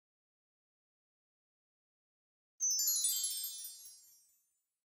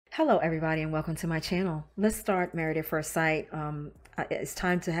Hello everybody and welcome to my channel. Let's start Married at First Sight. It's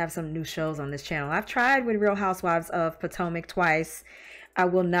time to have some new shows on this channel. I've tried with Real Housewives of Potomac twice. I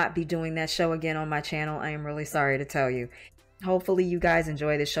will not be doing that show again on my channel. I am really sorry to tell you. Hopefully you guys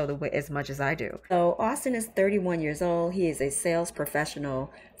enjoy this show as much as I do. So Austin is 31 years old. He is a sales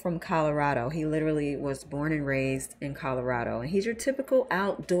professional from Colorado. He literally was born and raised in Colorado. And he's your typical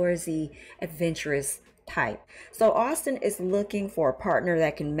outdoorsy, adventurous type. So Austin is looking for a partner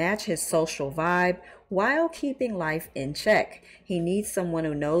that can match his social vibe while keeping life in check. He needs someone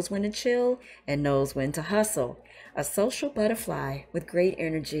who knows when to chill and knows when to hustle. A social butterfly with great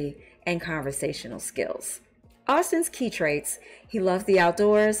energy and conversational skills. Austin's key traits: he loves the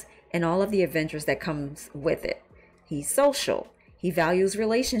outdoors and all of the adventures that comes with it. He's social. He values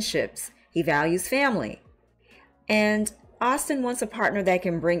relationships. He values family. And Austin wants a partner that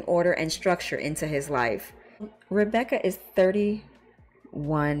can bring order and structure into his life. Rebecca is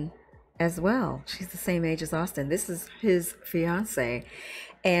 31 as well. She's the same age as Austin. This is his fiance.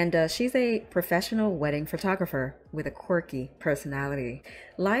 And she's a professional wedding photographer with a quirky personality.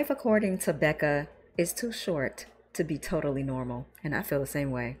 Life, according to Becca, is too short to be totally normal, and I feel the same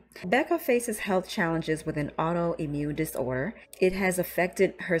way. Becca faces health challenges with an autoimmune disorder. It has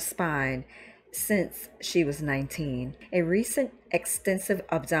affected her spine since she was 19. A recent extensive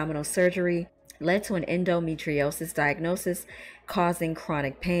abdominal surgery led to an endometriosis diagnosis causing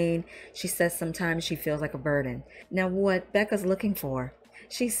chronic pain. She says sometimes she feels like a burden. Now, what Becca's looking for: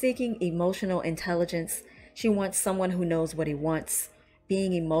 she's seeking emotional intelligence. She wants someone who knows what he wants.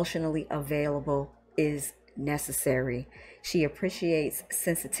 Being emotionally available is necessary. She appreciates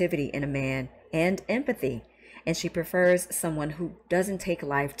sensitivity in a man and empathy, and she prefers someone who doesn't take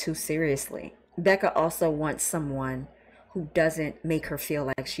life too seriously. Becca also wants someone who doesn't make her feel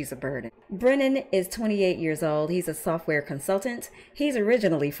like she's a burden. Brennan is 28 years old. He's a software consultant. He's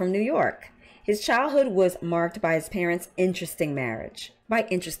originally from New York. His childhood was marked by his parents' interesting marriage. By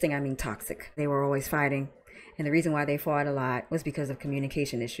interesting, I mean toxic. They were always fighting. And the reason why they fought a lot was because of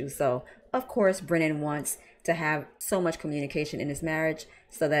communication issues. So, of course, Brennan wants to have so much communication in his marriage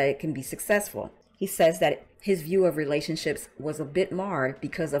so that it can be successful. He says that his view of relationships was a bit marred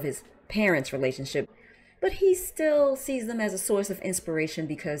because of his parents' relationship, but he still sees them as a source of inspiration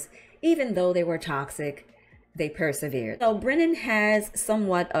because even though they were toxic, they persevered. So Brennan has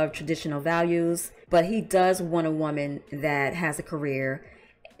somewhat of traditional values, but he does want a woman that has a career,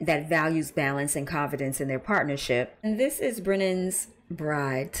 that values balance and confidence in their partnership. And this is Brennan's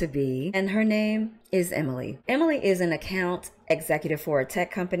bride-to-be, and her name is Emily. Emily is an account executive for a tech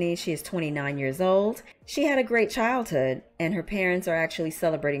company. She is 29 years old. She had a great childhood, and her parents are actually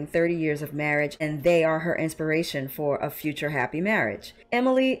celebrating 30 years of marriage, and they are her inspiration for a future happy marriage.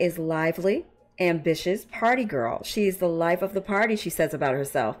 Emily is lively, ambitious party girl. She is the life of the party, she says about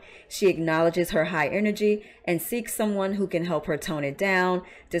herself. She acknowledges her high energy and seeks someone who can help her tone it down.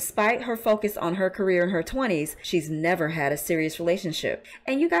 Despite her focus on her career in her 20s, she's never had a serious relationship.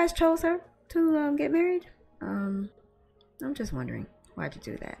 And you guys chose her to get married? I'm just wondering, why'd you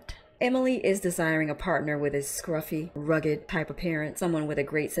do that? Emily is desiring a partner with a scruffy, rugged type appearance, someone with a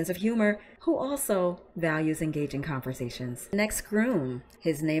great sense of humor who also values engaging conversations. Next groom,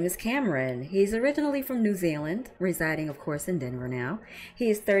 his name is Cameron. He's originally from New Zealand, residing of course in Denver now.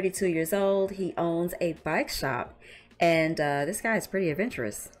 He is 32 years old. He owns a bike shop. And this guy is pretty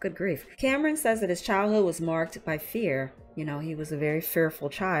adventurous. Good grief. Cameron says that his childhood was marked by fear. You know, he was a very fearful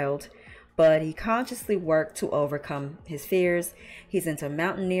child, but he consciously worked to overcome his fears. He's into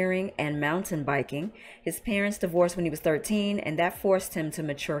mountaineering and mountain biking. His parents divorced when he was 13, and that forced him to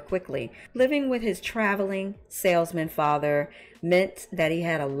mature quickly. Living with his traveling salesman father meant that he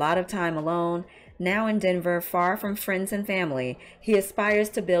had a lot of time alone. Now in Denver, far from friends and family, he aspires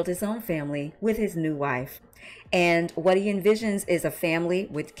to build his own family with his new wife. And what he envisions is a family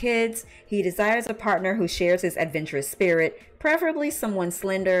with kids. He desires a partner who shares his adventurous spirit, preferably someone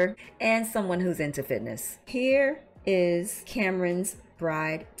slender and someone who's into fitness. Here is Cameron's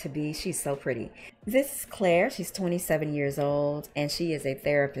bride-to-be. She's so pretty. This is Claire. She's 27 years old, and she is a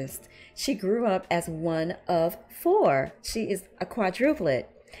therapist. She grew up as one of four. She is a quadruplet.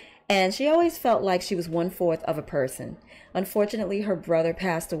 And she always felt like she was 1/4 of a person. Unfortunately, her brother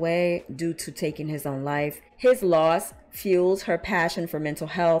passed away due to taking his own life. His loss fuels her passion for mental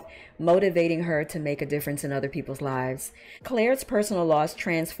health, motivating her to make a difference in other people's lives. Claire's personal loss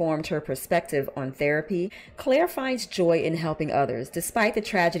transformed her perspective on therapy. Claire finds joy in helping others. Despite the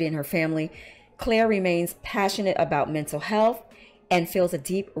tragedy in her family, Claire remains passionate about mental health and feels a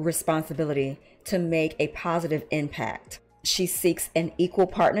deep responsibility to make a positive impact. She seeks an equal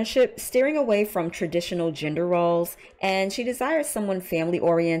partnership, steering away from traditional gender roles, and she desires someone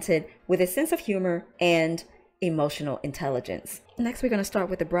family-oriented with a sense of humor and emotional intelligence. Next, we're going to start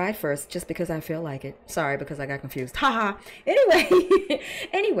with the bride first, just because I feel like it. Sorry, because I got confused. Haha.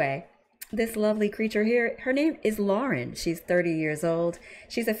 Anyway, this lovely creature here, her name is Lauren. She's 30 years old.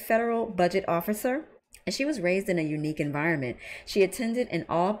 She's a federal budget officer, and she was raised in a unique environment. She attended an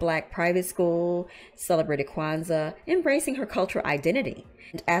all-black private school, celebrated Kwanzaa, embracing her cultural identity.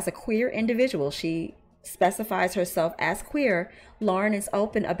 And as a queer individual, she specifies herself as queer. Lauren is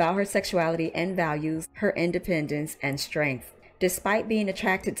open about her sexuality and values her independence and strength. Despite being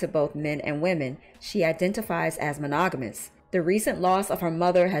attracted to both men and women, she identifies as monogamous. The recent loss of her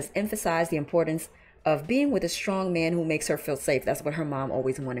mother has emphasized the importance of being with a strong man who makes her feel safe. That's what her mom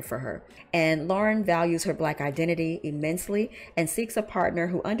always wanted for her. And Lauren values her Black identity immensely and seeks a partner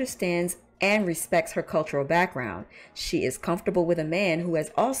who understands and respects her cultural background. She is comfortable with a man who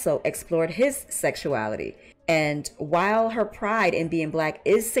has also explored his sexuality. And while her pride in being Black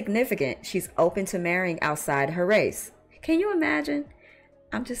is significant, she's open to marrying outside her race. Can you imagine?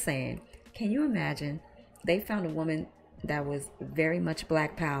 I'm just saying, can you imagine they found a woman that was very much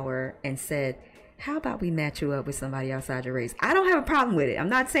Black power and said, how about we match you up with somebody outside your race? I don't have a problem with it. I'm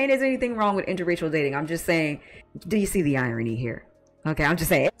not saying there's anything wrong with interracial dating. I'm just saying, do you see the irony here? Okay, I'm just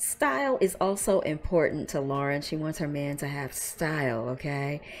saying. Style is also important to Lauren. She wants her man to have style,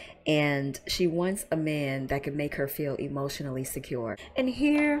 okay? And she wants a man that could make her feel emotionally secure. And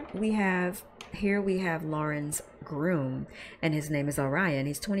here we have Lauren's groom, and his name is Orion.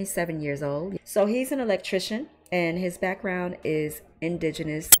 He's 27 years old. So he's an electrician, and his background is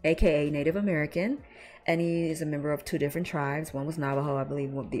indigenous, aka Native American, and he is a member of two different tribes. One was Navajo, I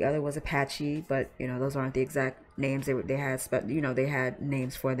believe. The other was Apache, but you know, those aren't the exact names they had, but you know, they had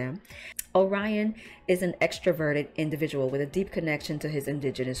names for them. Orion is an extroverted individual with a deep connection to his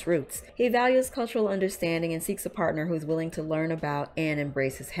indigenous roots. He values cultural understanding and seeks a partner who is willing to learn about and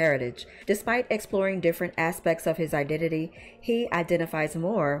embrace his heritage. Despite exploring different aspects of his identity, he identifies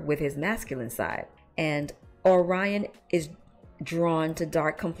more with his masculine side. And Orion is drawn to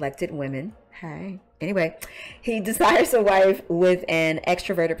dark-complected women. Anyway, he desires a wife with an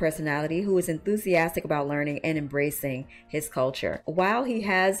extroverted personality who is enthusiastic about learning and embracing his culture. While he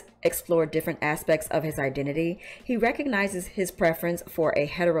has explored different aspects of his identity, he recognizes his preference for a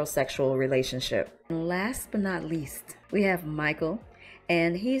heterosexual relationship. And last but not least, we have Michael.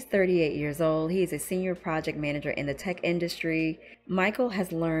 And he's 38 years old. He's a senior project manager in the tech industry. Michael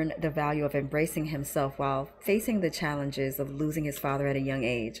has learned the value of embracing himself while facing the challenges of losing his father at a young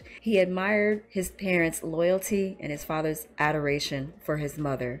age. He admired his parents' loyalty and his father's adoration for his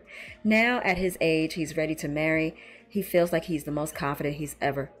mother. Now, at his age, he's ready to marry. He feels like he's the most confident he's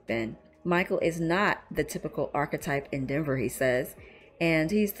ever been. Michael is not the typical archetype in Denver, he says.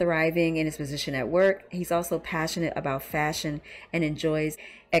 And he's thriving in his position at work. He's also passionate about fashion and enjoys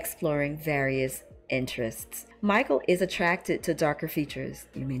exploring various interests. Michael is attracted to darker features.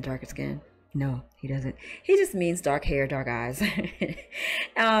 You mean darker skin? No, he doesn't. He just means dark hair, dark eyes.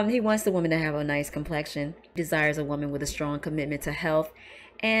 He wants the woman to have a nice complexion, desires a woman with a strong commitment to health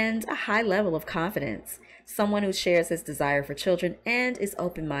and a high level of confidence, someone who shares his desire for children and is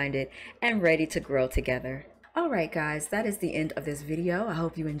open-minded and ready to grow together. All right, guys, that is the end of this video. I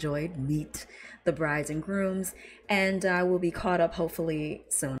hope you enjoyed Meet the Brides and Grooms, and I will be caught up hopefully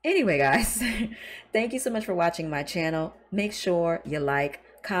soon. Anyway, guys, thank you so much for watching my channel. Make sure you like,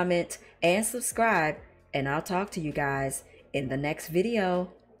 comment, and subscribe, and I'll talk to you guys in the next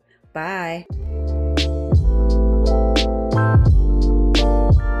video. Bye.